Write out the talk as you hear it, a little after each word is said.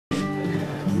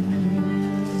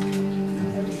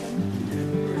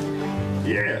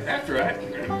Yeah, that's right.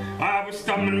 I was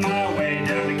thumbing my way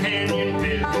down the canyon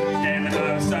pit, standing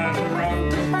by the side of the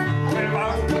road. When a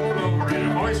box pulled over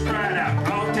and a voice cried out,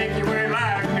 I'll take you where you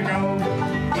like to go.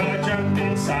 Well, I jumped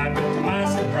inside, but to my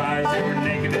surprise, they were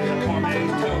naked as a poor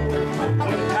man's toe.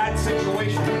 What a tight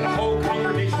situation when the whole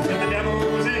congregation said the devil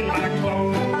was in my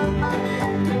clothes.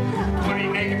 20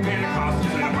 naked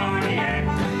Pentecostals in a Pontiac,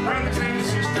 brothers and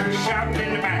sisters shouting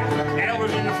in the back,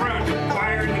 elders in the front,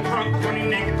 choir in the trunk, 20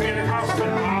 naked Pentecostals in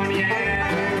a Pontiac.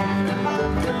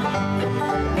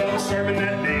 Well, the sermon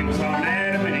that day was on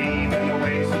Adam and Eve and the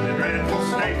ways of the dreadful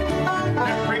snake.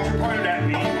 That preacher pointed at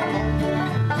me,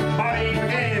 body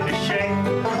began to shake.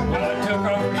 Well, I took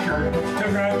off my shirt,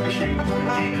 took off my shoes,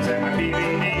 my jeans and my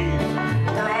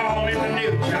DVDs. We're all in the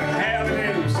new church,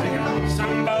 hallelujah, singing,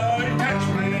 somebody touch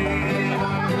me.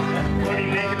 20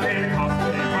 naked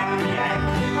Pentecostals in a Pontiac,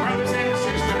 brothers and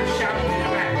sisters shouting in the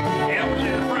back, elders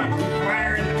in the front,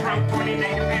 choir in the trunk, 20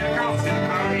 naked Pentecostals in a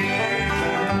Pontiac.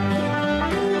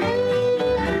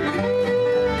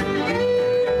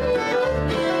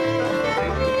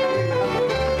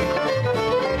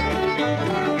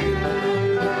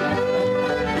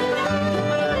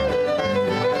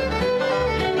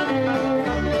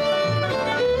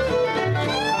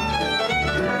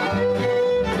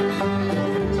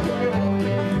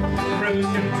 Cruise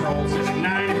control says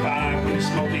 95 when the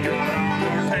smoking got on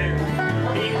our tail.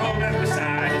 He pulled up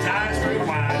beside, his eyes grew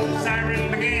wide, the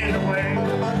siren began to wail.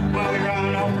 While we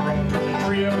run off the road from the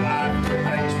tree of life, the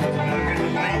place wasn't looking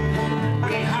away.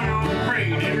 We hung on and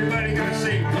prayed, everybody gonna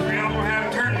see, cause we all know how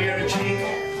to turn the other cheek.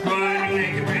 Bloody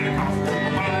naked Pentecostal in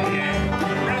the Pontiac,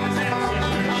 brothers and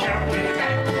sisters shouting in the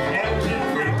back, elders in the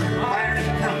front, choir in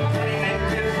the trunk, 20 naked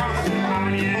Pentecostals in the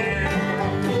Pontiac.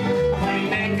 20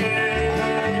 naked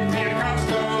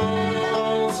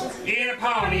Pentecostals in a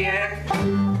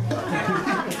Pontiac.